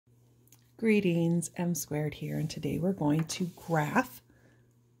Greetings, M Squared here, and today we're going to graph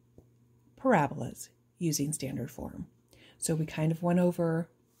parabolas using standard form. So we kind of went over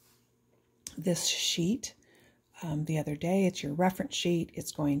this sheet the other day. It's your reference sheet.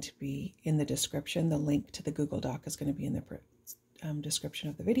 It's going to be in the description. The link to the Google Doc is going to be in the description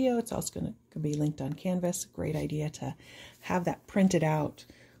of the video. It's also going to be linked on Canvas. Great idea to have that printed out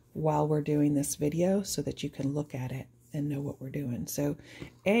while we're doing this video so that you can look at it and know what we're doing. So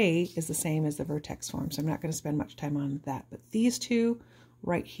A is the same as the vertex form, so I'm not going to spend much time on that, but these two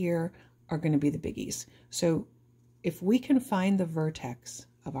right here are going to be the biggies. So if we can find the vertex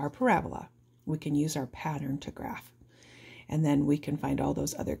of our parabola, we can use our pattern to graph, and then we can find all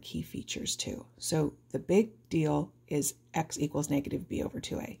those other key features too. So the big deal is x equals negative b over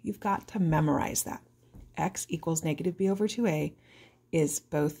 2a. You've got to memorize that. X equals negative b over 2a is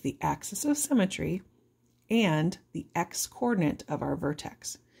both the axis of symmetry and the x-coordinate of our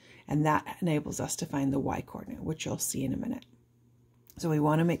vertex. And that enables us to find the y-coordinate, which you'll see in a minute. So we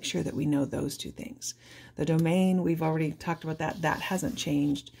want to make sure that we know those two things. The domain, we've already talked about that. That hasn't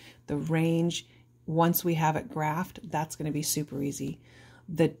changed. The range, once we have it graphed, that's going to be super easy.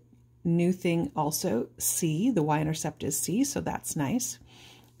 The new thing also, C, the y-intercept is C, so that's nice.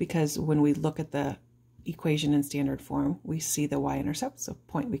 Because when we look at the equation in standard form, we see the y-intercept, so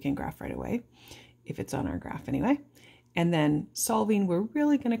a point we can graph right away, if it's on our graph anyway. And then solving, we're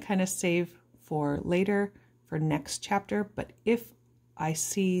really going to kind of save for later, for next chapter. But if I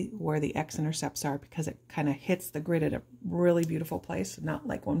see where the x-intercepts are, because it kind of hits the grid at a really beautiful place, not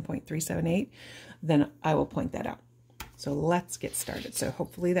like 1.378, then I will point that out. So let's get started. So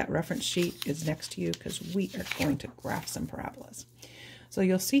hopefully that reference sheet is next to you because we are going to graph some parabolas. So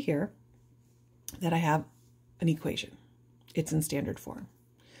you'll see here that I have an equation. It's in standard form.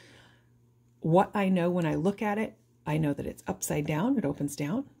 What I know when I look at it, I know that it's upside down, it opens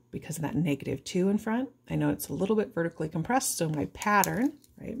down because of that -2 in front. I know it's a little bit vertically compressed, so my pattern,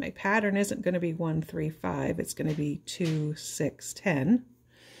 right, my pattern isn't going to be 1, 3, 5, it's going to be 2, 6, 10.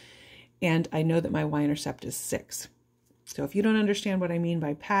 And I know that my y-intercept is 6. So if you don't understand what I mean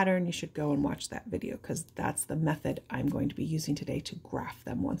by pattern, you should go and watch that video because that's the method I'm going to be using today to graph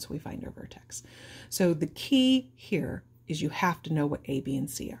them once we find our vertex. So the key here is you have to know what A, B, and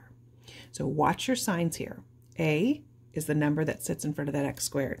C are. So watch your signs here. A is the number that sits in front of that x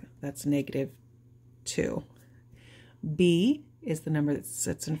squared. That's -2. B is the number that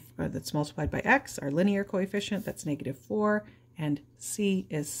sits in, that's multiplied by x, our linear coefficient. That's -4. And C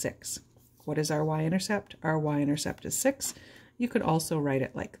is 6. What is our y-intercept? Our y-intercept is 6. You could also write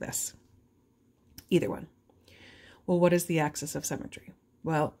it like this. Either one. Well, what is the axis of symmetry?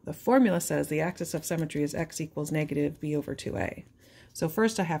 Well, the formula says the axis of symmetry is x equals negative b over 2a. So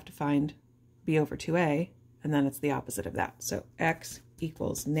first I have to find b over 2a, and then it's the opposite of that. So x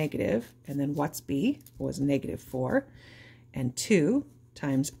equals negative, and then what's b? Was -4, and 2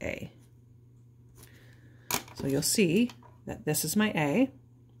 times a. So you'll see that this is my a,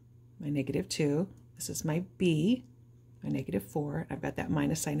 my -2. This is my b, my -4. I've got that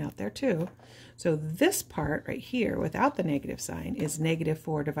minus sign out there too. So this part right here, without the negative sign, is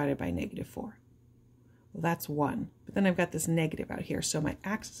 -4 divided by -4. Well, that's 1. But then I've got this negative out here, so my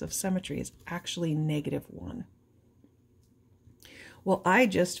axis of symmetry is actually -1. Well, I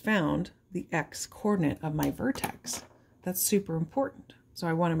just found the x-coordinate of my vertex. That's super important. So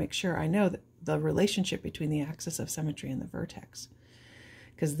I want to make sure I know that the relationship between the axis of symmetry and the vertex,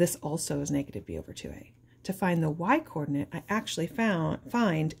 because this also is negative b over 2a. To find the y-coordinate, I actually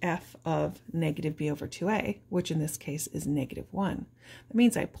find f of negative b over 2a, which in this case is -1. That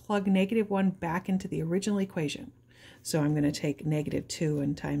means I plug -1 back into the original equation. So I'm going to take -2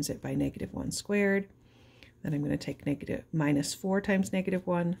 and times it by -1 squared. Then I'm going to take -4 times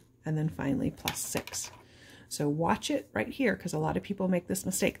 -1, and then finally plus 6. So watch it right here, because a lot of people make this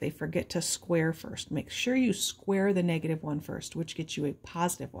mistake. They forget to square first. Make sure you square the -1 first, which gets you a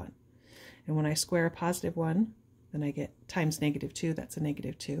 +1. And when I square a +1, then I get times -2, that's a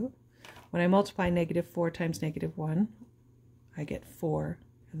 -2. When I multiply -4 times -1, I get 4,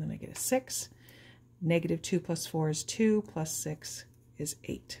 and then I get a 6. -2 plus 4 is 2, plus 6 is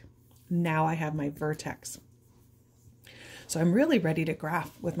 8. Now I have my vertex. So I'm really ready to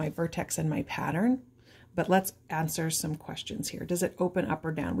graph with my vertex and my pattern, but let's answer some questions here. Does it open up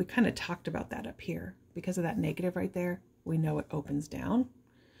or down? We kind of talked about that up here. Because of that negative right there, we know it opens down.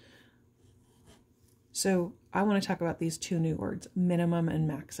 So I want to talk about these two new words, minimum and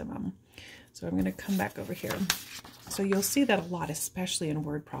maximum. So I'm going to come back over here. So you'll see that a lot, especially in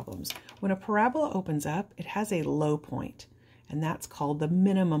word problems. When a parabola opens up, it has a low point, and that's called the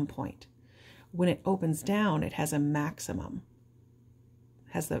minimum point. When it opens down, it has a maximum.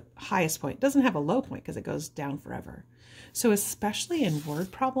 has the highest point. It doesn't have a low point because it goes down forever. So especially in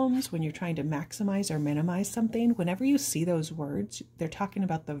word problems, when you're trying to maximize or minimize something, whenever you see those words, they're talking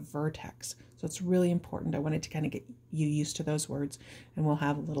about the vertex. So it's really important. I wanted to kind of get you used to those words, and we'll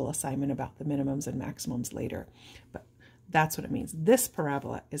have a little assignment about the minimums and maximums later. But that's what it means. This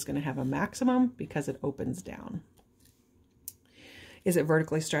parabola is going to have a maximum because it opens down. Is it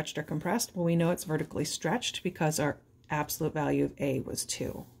vertically stretched or compressed? Well, we know it's vertically stretched because our absolute value of A was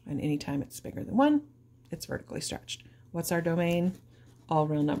 2. And anytime it's bigger than 1, it's vertically stretched. What's our domain? All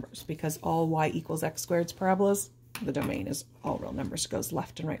real numbers, because all y equals x squared's parabolas, the domain is all real numbers. It goes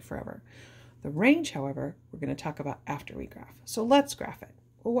left and right forever. The range, however, we're going to talk about after we graph. So let's graph it.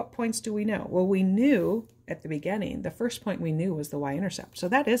 Well, what points do we know? Well, we knew at the beginning, the first point we knew was the y-intercept. So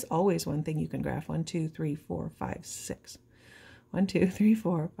that is always one thing you can graph. 1, 2, 3, 4, 5, 6. 1, 2, 3,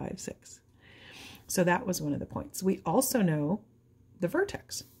 4, 5, 6. So that was one of the points. We also know the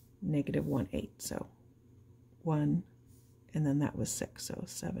vertex, negative 1, 8. So 1, and then that was 6, so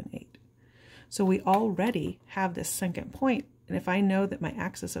 7, 8. So we already have this second point, and if I know that my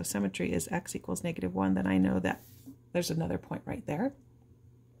axis of symmetry is x equals negative 1, then I know that there's another point right there.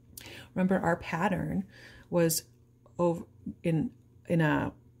 Remember, our pattern was over in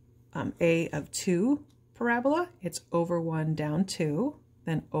a A of 2 parabola. It's over 1 down 2,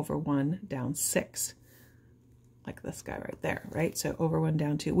 then over 1 down 6. Like this guy right there, right? So over 1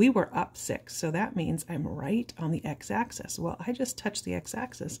 down 2. We were up 6, so that means I'm right on the x-axis. Well, I just touched the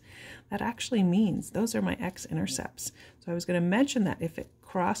x-axis. That actually means those are my x-intercepts. So I was going to mention that if it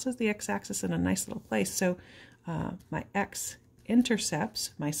crosses the x-axis in a nice little place. So my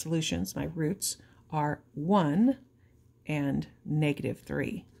x-intercepts, my solutions, my roots, are 1 and negative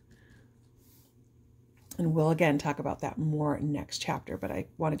 3. And we'll again talk about that more next chapter, but I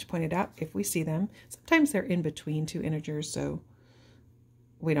wanted to point it out if we see them. Sometimes they're in between two integers, so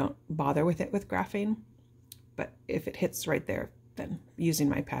we don't bother with it with graphing. But if it hits right there, then using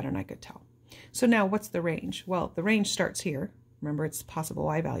my pattern, I could tell. So now what's the range? Well, the range starts here. Remember, it's possible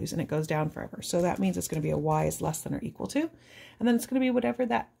y values, and it goes down forever. So that means it's going to be a y is less than or equal to, and then it's going to be whatever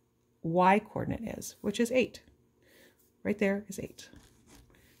that y coordinate is, which is 8. Right there is 8.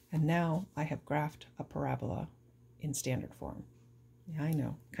 And now I have graphed a parabola in standard form. Yeah, I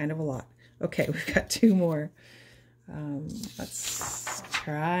know, kind of a lot. Okay, we've got 2 more. Let's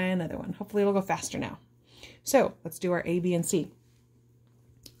try another one. Hopefully it'll go faster now. So let's do our A, B, and C.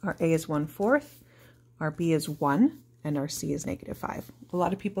 Our A is 1/4, our B is 1, and our C is negative 5. A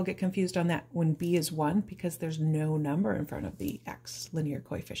lot of people get confused on that when B is 1 because there's no number in front of the x linear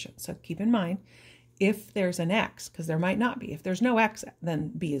coefficient. So keep in mind, if there's an x, because there might not be, if there's no x, then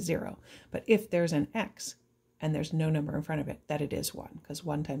B is 0. But if there's an x and there's no number in front of it, that it is 1, because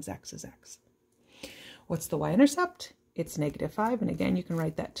 1 times x is x. What's the y-intercept? It's negative 5. And again, you can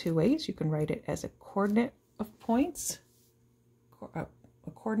write that 2 ways. You can write it as a coordinate of points, a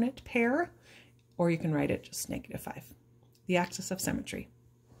coordinate pair, or you can write it just negative 5. The axis of symmetry.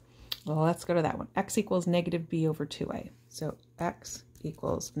 Well, let's go to that one. X equals negative b over 2a. So x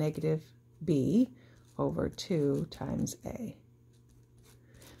equals negative b over 2 times a.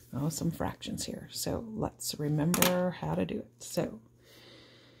 Oh, some fractions here. So let's remember how to do it. So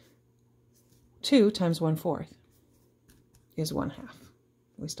 2 times 1/4 is 1/2.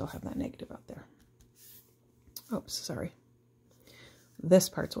 We still have that negative out there. Oops, sorry. This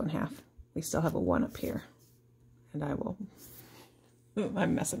part's 1/2. We still have a 1 up here. And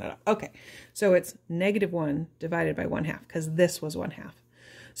I'm messing it up. Okay, so it's negative 1 divided by 1/2 because this was 1/2.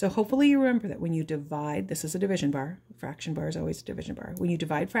 So hopefully you remember that when you divide, this is a division bar. Fraction bar is always a division bar. When you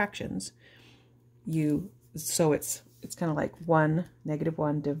divide fractions, so it's kind of like negative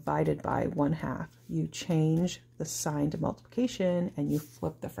 1 divided by 1/2. You change the sign to multiplication and you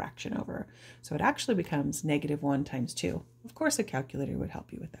flip the fraction over. So it actually becomes negative 1 times 2. Of course, a calculator would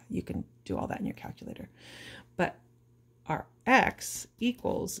help you with that. You can do all that in your calculator. But our x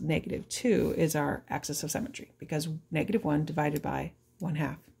equals negative 2 is our axis of symmetry because negative 1 divided by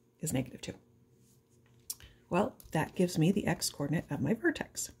 1/2 is negative 2. Well, that gives me the x coordinate of my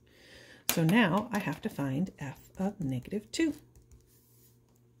vertex. So now I have to find f of negative 2.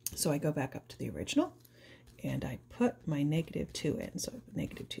 So I go back up to the original and I put my negative 2 in. So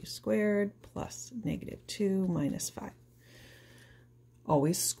negative 2 squared plus negative 2 minus 5.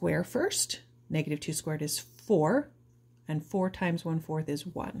 Always square first. Negative 2 squared is 4, and 4 times 1/4 is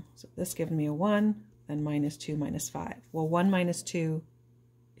 1. So this gives me a 1, then minus 2 minus 5. Well, 1 minus 2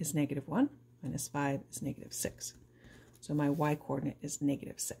 is negative 1, minus 5 is negative 6. So my y-coordinate is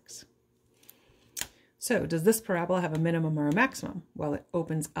negative 6. So does this parabola have a minimum or a maximum? Well, it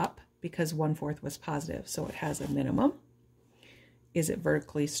opens up because 1/4 was positive, so it has a minimum. Is it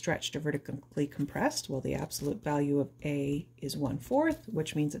vertically stretched or vertically compressed? Well, the absolute value of A is 1/4,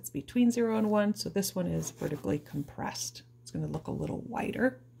 which means it's between 0 and 1. So this one is vertically compressed. It's going to look a little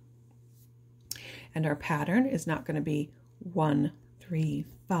wider. And our pattern is not going to be 1, 3,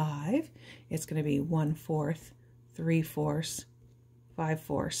 5. It's going to be 1/4, 3/4,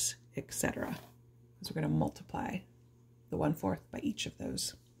 5/4, etc. So we're going to multiply the 1/4 by each of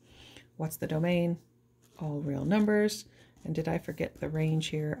those. What's the domain? All real numbers. And did I forget the range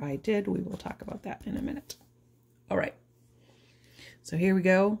here? I did. We will talk about that in a minute. All right. So here we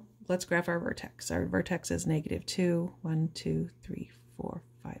go. Let's graph our vertex. Our vertex is -2, 1, 2, 3, 4,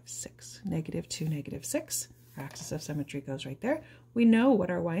 5, 6. -2, -6. Our axis of symmetry goes right there. We know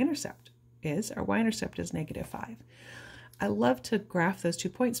what our y-intercept is. Our y-intercept is -5. I love to graph those 2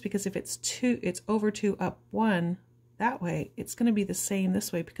 points because if it's over 2 up 1 that way, it's going to be the same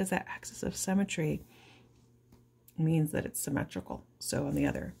this way because that axis of symmetry means that it's symmetrical. So on the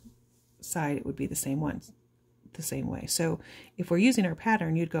other side, it would be the same way. So if we're using our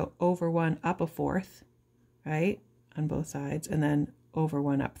pattern, you'd go over 1 up 1/4, right, on both sides, and then over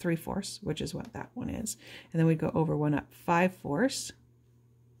 1 up 3/4, which is what that one is. And then we'd go over 1 up 5/4,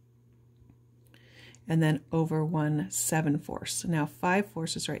 and then over 1 7/4. Now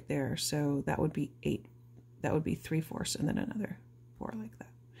 5/4 is right there, so that would be 8. That would be 3/4, and then another 4 like that.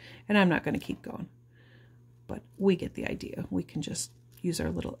 And I'm not going to keep going, but we get the idea. We can just use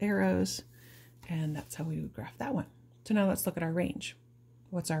our little arrows, and that's how we would graph that one. So now let's look at our range.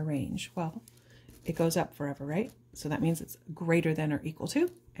 What's our range? Well, it goes up forever, right? So that means it's greater than or equal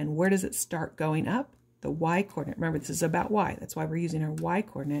to. And where does it start going up? The y-coordinate. Remember, this is about y. That's why we're using our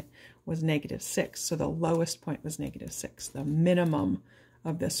y-coordinate was -6. So the lowest point was -6. The minimum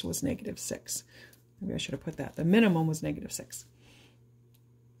of this was -6. Maybe I should have put that. The minimum was -6.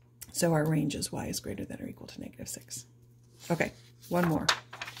 So our range is y is greater than or equal to -6. Okay, one more.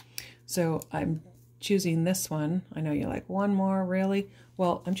 So I'm choosing this one. I know you're like, one more, really?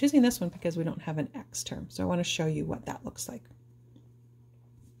 Well, I'm choosing this one because we don't have an x term. So I want to show you what that looks like.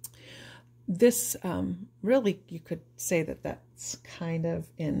 This, really, you could say that that's kind of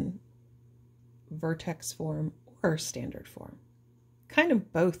in vertex form or standard form. Kind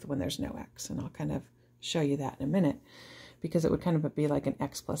of both when there's no x, and I'll kind of show you that in a minute, because it would kind of be like an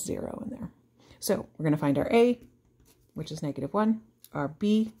x plus 0 in there. So we're going to find our a, which is -1, our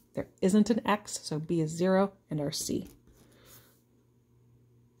b, there isn't an x, so b is 0, and our c.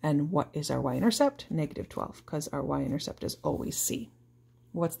 And what is our y-intercept? -12, because our y-intercept is always c.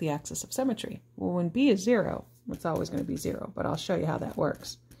 What's the axis of symmetry? Well, when b is 0, it's always going to be 0, but I'll show you how that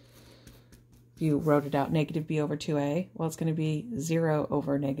works. If you wrote it out, -b over 2a, well, it's going to be 0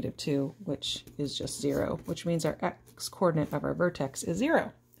 over -2, which is just 0, which means our x-coordinate of our vertex is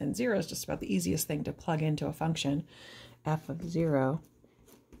 0. And 0 is just about the easiest thing to plug into a function, f of 0.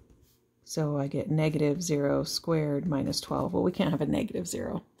 So I get -0 squared minus 12. Well, we can't have a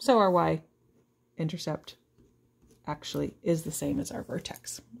 -0. So our y-intercept actually is the same as our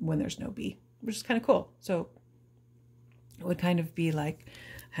vertex when there's no b, which is kind of cool. So it would kind of be like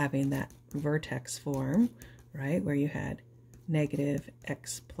having that vertex form, right, where you had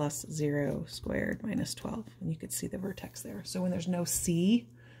 -x plus 0 squared minus 12, and you could see the vertex there. So when there's no c,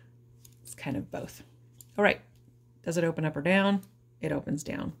 it's kind of both. All right, does it open up or down? It opens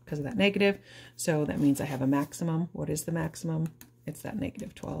down because of that negative, so that means I have a maximum. What is the maximum? It's that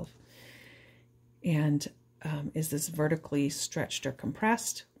 -12. And is this vertically stretched or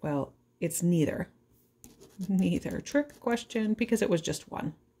compressed? Well, it's neither. Neither. Trick question, because it was just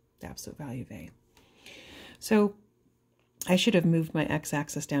 1, the absolute value of a. So I should have moved my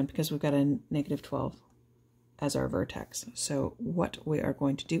x-axis down because we've got a -12 as our vertex. So what we are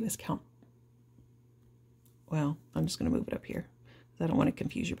going to do is count. Well, I'm just going to move it up here. I don't want to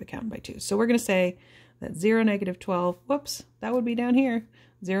confuse you by counting by 2. So we're going to say that 0, -12, whoops, that would be down here.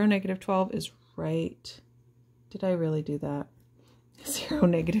 0, -12 is right. Did I really do that? 0,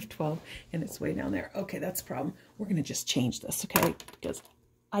 -12, and it's way down there. Okay, that's a problem. We're going to just change this, okay? Because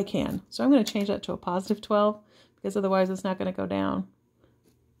I can. So I'm going to change that to a +12, because otherwise it's not going to go down.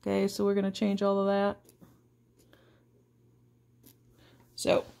 Okay, so we're going to change all of that.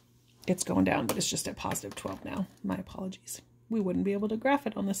 So it's going down, but it's just at +12 now. My apologies. We wouldn't be able to graph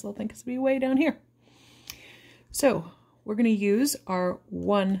it on this little thing because it'd be way down here. So we're going to use our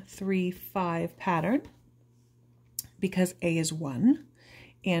 1, 3, 5 pattern because a is 1.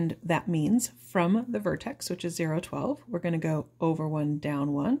 And that means from the vertex, which is 0, 12, we're going to go over 1,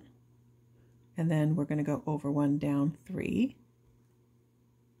 down 1. And then we're going to go over 1, down 3.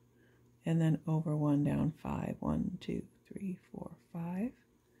 And then over 1, down 5. 1, 2, 3, 4, 5.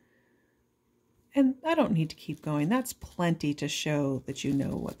 And I don't need to keep going. That's plenty to show that you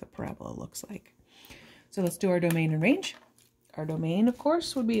know what the parabola looks like. So let's do our domain and range. Our domain, of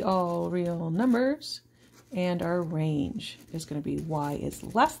course, would be all real numbers. And our range is going to be y is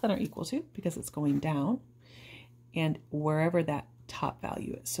less than or equal to, because it's going down, and wherever that top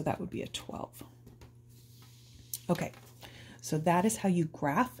value is. So that would be a 12. Okay, so that is how you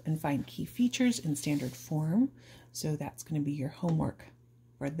graph and find key features in standard form. So that's going to be your homework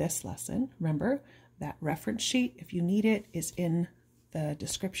for this lesson. Remember, that reference sheet, if you need it, is in the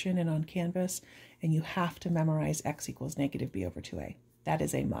description and on Canvas, and you have to memorize x equals negative b over 2a. That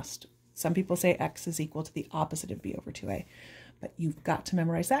is a must. Some people say x is equal to the opposite of b over 2a, but you've got to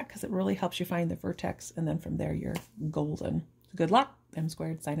memorize that because it really helps you find the vertex, and then from there you're golden. Good luck. M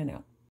squared signing out.